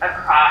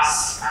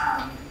across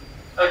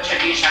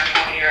Ochagee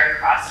County or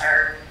across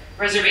our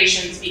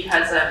reservations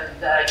because of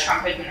the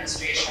Trump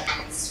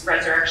administration's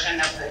resurrection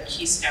of the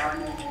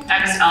Keystone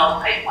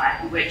XL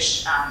pipeline,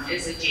 which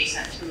is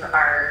adjacent to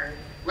our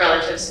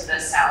relatives to the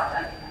south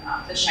and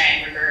the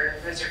Cheyenne River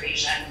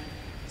Reservation.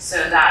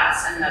 So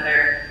that's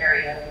another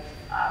area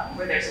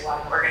where there's a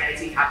lot of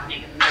organizing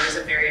happening. And there was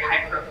a very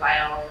high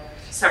profile,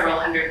 several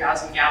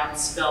 100,000 gallon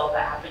spill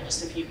that happened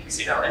just a few weeks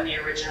ago in the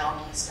original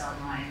Keystone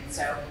line.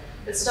 So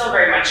it's still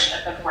very much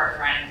at the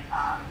forefront,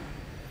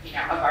 you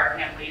know, of our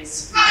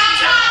family's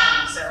minds at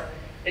home. So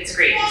it's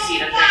great to see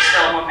that there's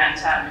still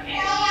momentum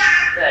in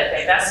the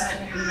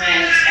divestment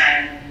movement,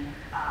 and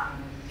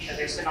you know,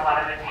 there's been a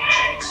lot of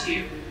attention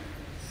to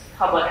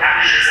public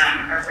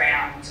activism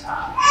around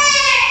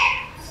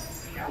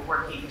you know,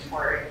 working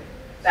toward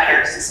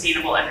better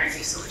sustainable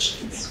energy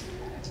solutions.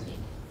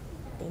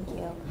 Thank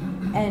you.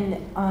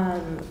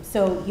 And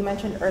so you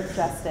mentioned Earth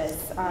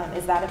Justice.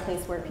 Is that a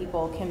place where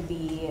people can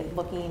be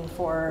looking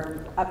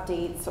for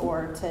updates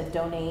or to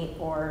donate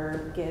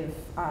or give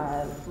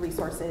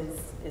resources?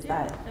 Is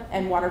that,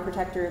 and Water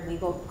Protector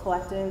Legal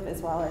Collective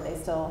as well? Are they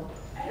still?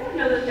 I don't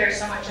know that there's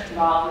so much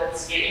involved with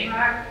Standing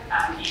Rock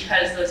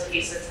because those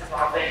cases have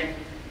all been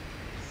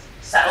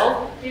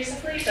settled,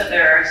 basically. So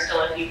there are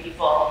still a few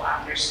people,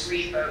 there's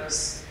 3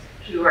 folks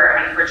who are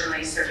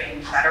unfortunately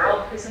serving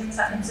federal prison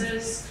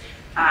sentences,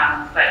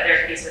 but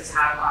their cases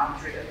have gone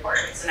through the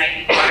courts. And I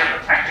think Water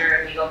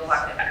Protector Legal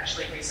Collective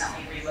actually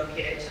recently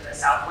relocated to the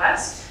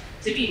Southwest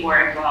to be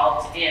more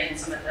involved in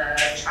some of the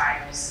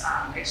tribe's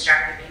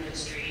extractive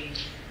industry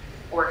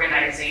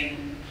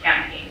organizing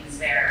campaigns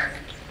there.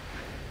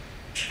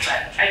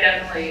 But I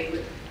definitely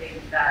would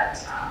think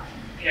that,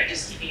 you know,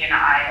 just keeping an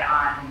eye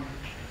on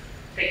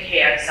the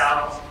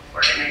KXL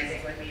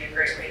organizing would be a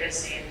great way to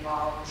stay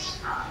involved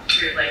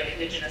through like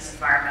Indigenous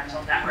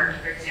Environmental Network,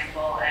 for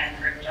example, and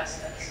Earth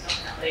Justice,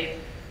 definitely.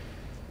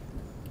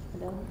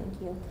 No,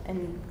 thank you.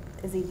 And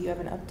Izzy, do you have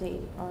an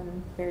update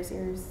on Bears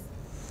Ears?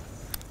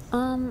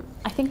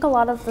 I think a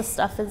lot of the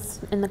stuff is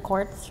in the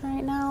courts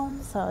right now,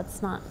 so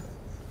it's not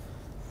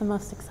the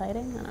most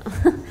exciting. I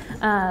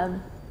don't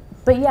know.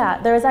 But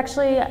yeah, there was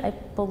actually, I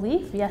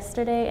believe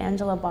yesterday,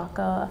 Angela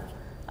Baca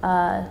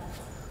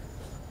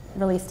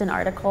released an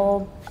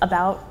article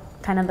about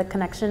kind of the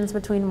connections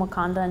between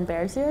Wakanda and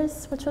Bears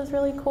Ears, which was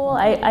really cool.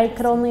 I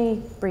could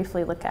only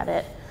briefly look at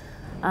it.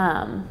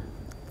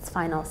 It's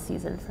final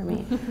season for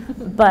me.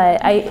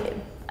 But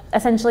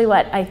essentially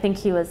what I think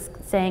he was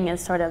saying is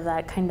sort of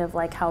that kind of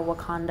like how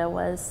Wakanda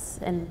was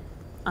an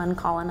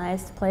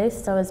uncolonized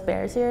place, so is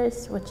Bears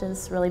Ears, which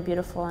is really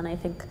beautiful, and I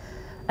think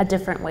a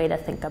different way to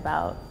think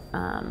about,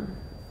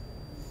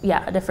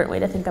 a different way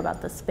to think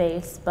about the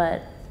space.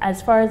 But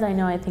as far as I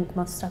know, I think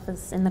most stuff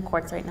is in the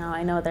courts right now.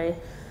 I know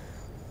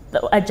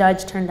a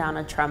judge turned down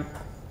a Trump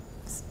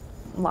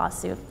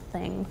lawsuit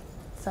thing,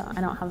 so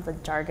I don't have the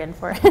jargon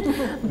for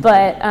it.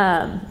 But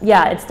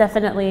yeah, it's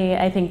definitely,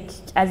 I think,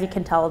 as you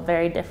can tell,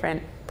 very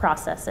different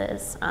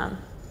processes.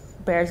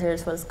 Bears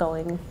Ears was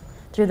going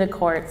through the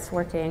courts,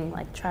 working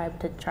like tribe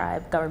to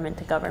tribe, government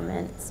to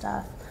government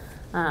stuff.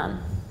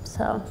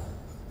 So,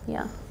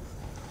 yeah.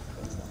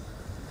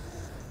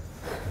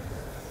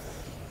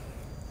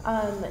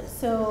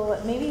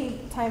 So maybe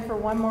time for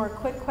one more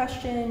quick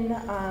question,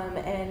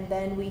 and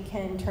then we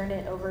can turn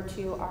it over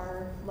to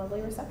our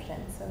lovely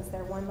reception. So is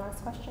there one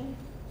last question?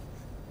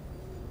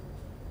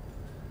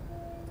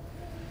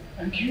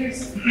 I'm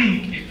curious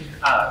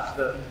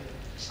the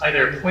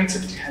either points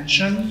of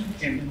tension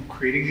in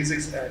creating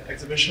these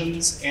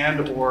exhibitions,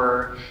 and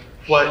or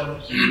where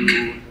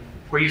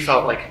you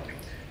felt like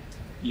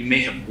you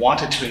may have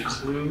wanted to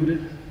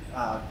include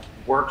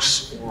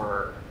works,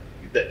 or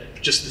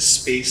that just the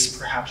space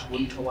perhaps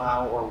wouldn't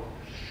allow, or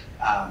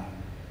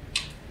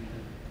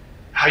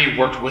how you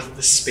worked with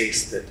the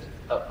space that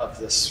of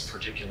this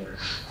particular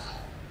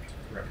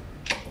room.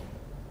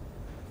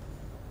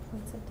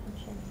 Points of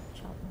tension,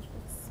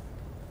 challenges.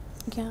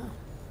 Yeah.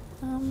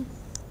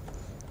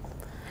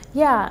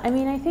 Yeah, I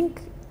mean, I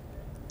think,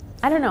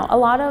 I don't know, a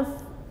lot of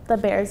the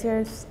Bears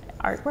Ears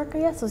artwork, I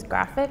guess, was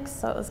graphics,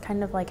 so it was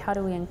kind of like, how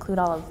do we include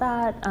all of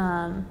that?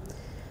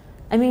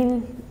 I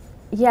mean,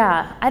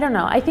 yeah, I don't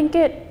know. I think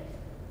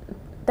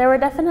there were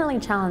definitely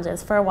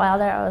challenges. For a while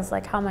there, I was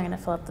like, how am I going to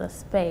fill up this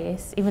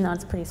space? Even though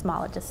it's pretty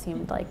small, it just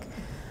seemed like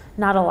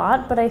not a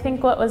lot. But I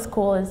think what was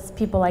cool is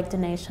people like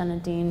Diné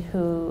Shanadine,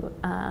 who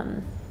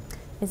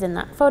is in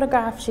that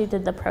photograph. She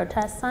did the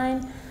protest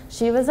sign.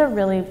 She was a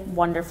really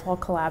wonderful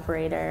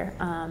collaborator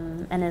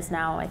and is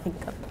now, I think,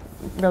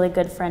 really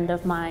good friend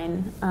of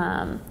mine,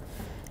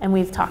 and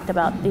we've talked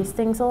about these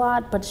things a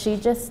lot, but she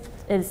just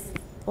is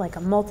like a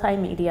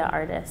multimedia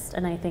artist,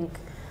 and I think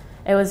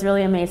it was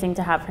really amazing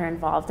to have her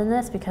involved in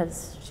this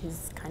because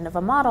she's kind of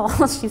a model.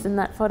 She's in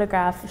that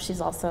photograph.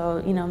 She's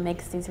also, you know,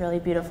 makes these really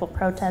beautiful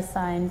protest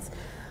signs.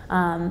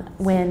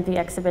 When the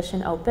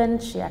exhibition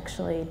opened, she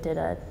actually did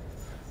a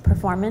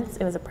performance.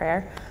 It was a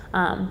prayer,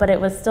 but it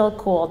was still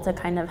cool to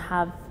kind of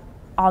have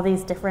all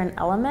these different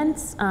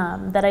elements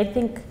that I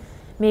think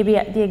maybe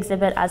the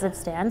exhibit as it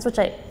stands, which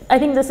I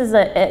think this is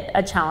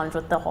a challenge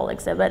with the whole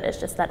exhibit. It's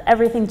just that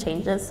everything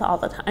changes all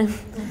the time.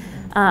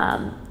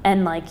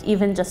 And like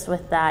even just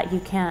with that, you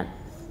can't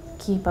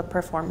keep a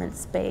performance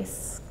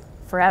space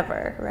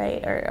forever,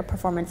 right? Or a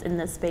performance in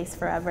this space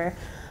forever.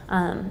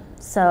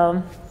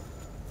 So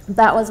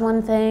that was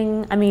one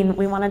thing. I mean,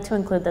 we wanted to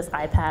include this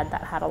iPad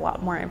that had a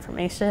lot more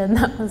information.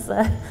 That was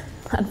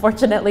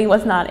unfortunately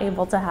was not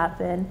able to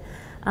happen.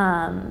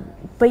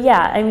 But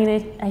yeah, I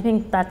mean, I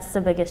think that's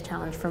the biggest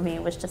challenge for me,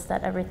 was just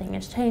that everything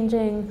is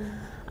changing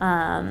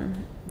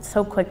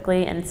so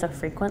quickly and so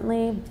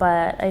frequently.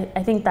 But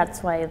I think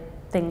that's why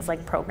things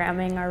like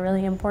programming are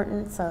really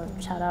important. So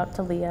shout out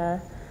to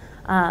Leah.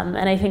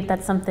 And I think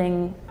that's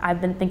something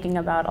I've been thinking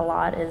about a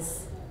lot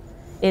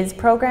is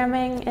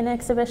programming in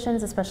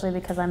exhibitions, especially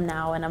because I'm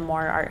now in a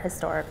more art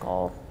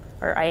historical,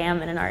 or I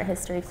am in an art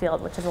history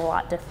field, which is a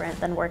lot different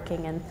than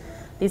working in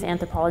these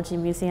anthropology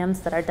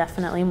museums that are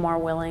definitely more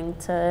willing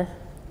to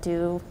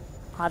do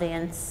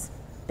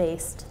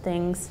audience-based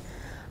things.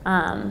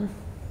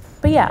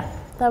 But yeah,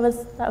 that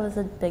was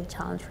a big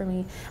challenge for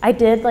me. I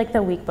did, like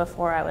the week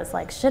before, I was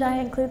like, should I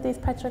include these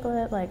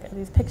petroglyphs, like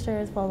these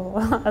pictures, blah,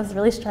 blah, blah. I was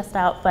really stressed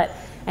out, but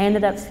I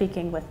ended up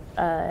speaking with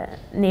a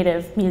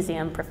native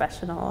museum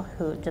professional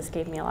who just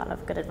gave me a lot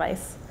of good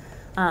advice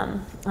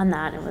on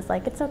that, and was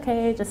like, it's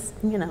okay, just,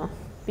 you know,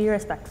 be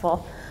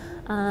respectful.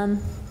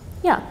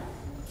 Yeah.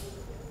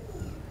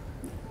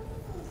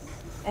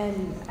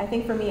 And I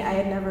think for me, I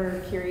had never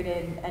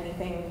curated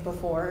anything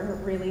before,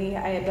 really.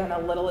 I had done a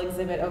little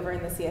exhibit over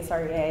in the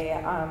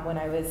CSREA when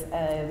I was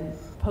a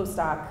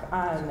postdoc,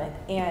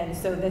 and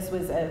so this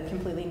was a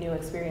completely new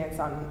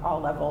experience on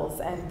all levels,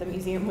 and the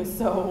museum was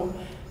so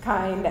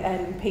kind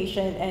and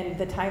patient, and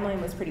the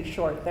timeline was pretty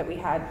short that we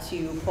had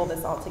to pull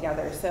this all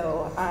together.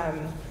 So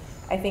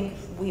I think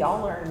we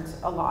all learned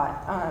a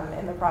lot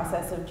in the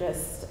process of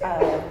just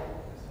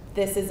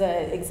this is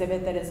an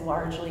exhibit that is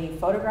largely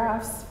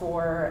photographs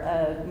for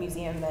a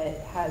museum that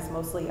has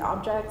mostly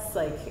objects,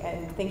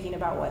 and thinking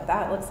about what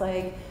that looks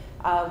like.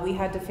 We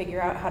had to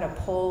figure out how to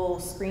pull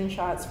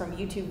screenshots from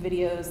YouTube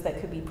videos that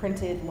could be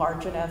printed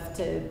large enough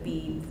to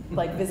be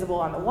visible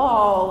on the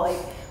wall.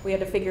 We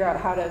had to figure out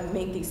how to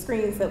make these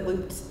screens that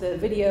looped the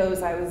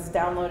videos. I was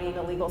downloading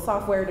illegal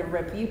software to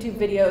rip YouTube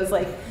videos.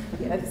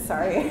 Yeah,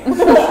 sorry.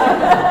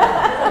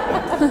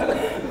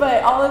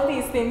 But all of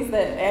these things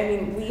that, I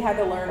mean, we had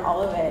to learn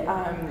all of it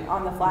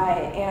on the fly.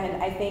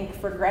 And I think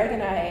for Greg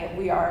and I,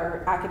 we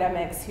are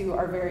academics who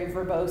are very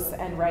verbose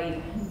and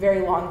write very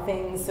long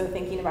things. So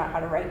thinking about how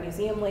to write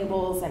museum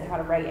labels and how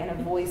to write in a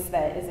voice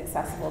that is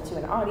accessible to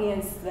an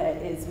audience that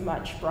is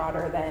much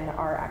broader than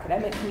our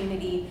academic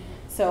community.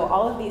 So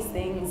all of these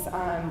things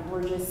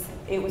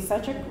it was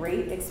such a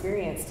great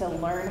experience to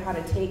learn how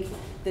to take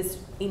this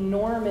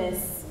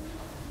enormous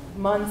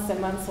months and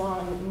months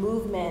long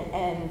movement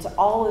and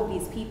all of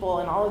these people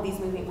and all of these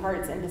moving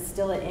parts and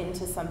distill it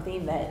into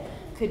something that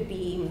could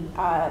be,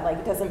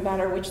 it doesn't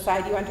matter which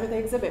side you enter the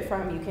exhibit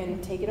from, you can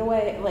take it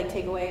away,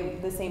 take away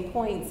the same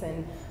points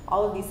and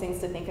all of these things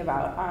to think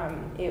about.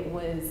 It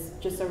was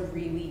just a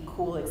really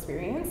cool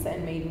experience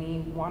and made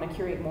me want to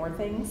curate more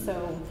things.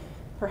 So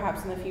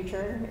perhaps in the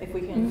future, if we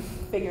can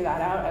figure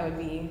that out, I would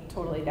be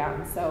totally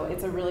down. So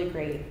it's a really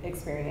great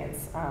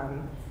experience.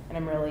 And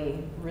I'm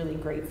really, really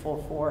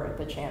grateful for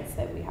the chance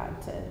that we had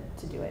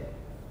to do it.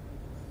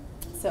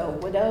 So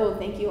Widow,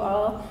 thank you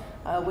all.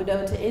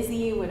 Widow to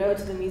Izzy, Widow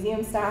to the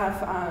museum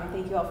staff.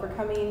 Thank you all for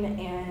coming.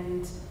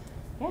 And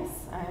yes,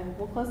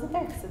 we'll close it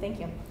there. So thank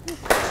you.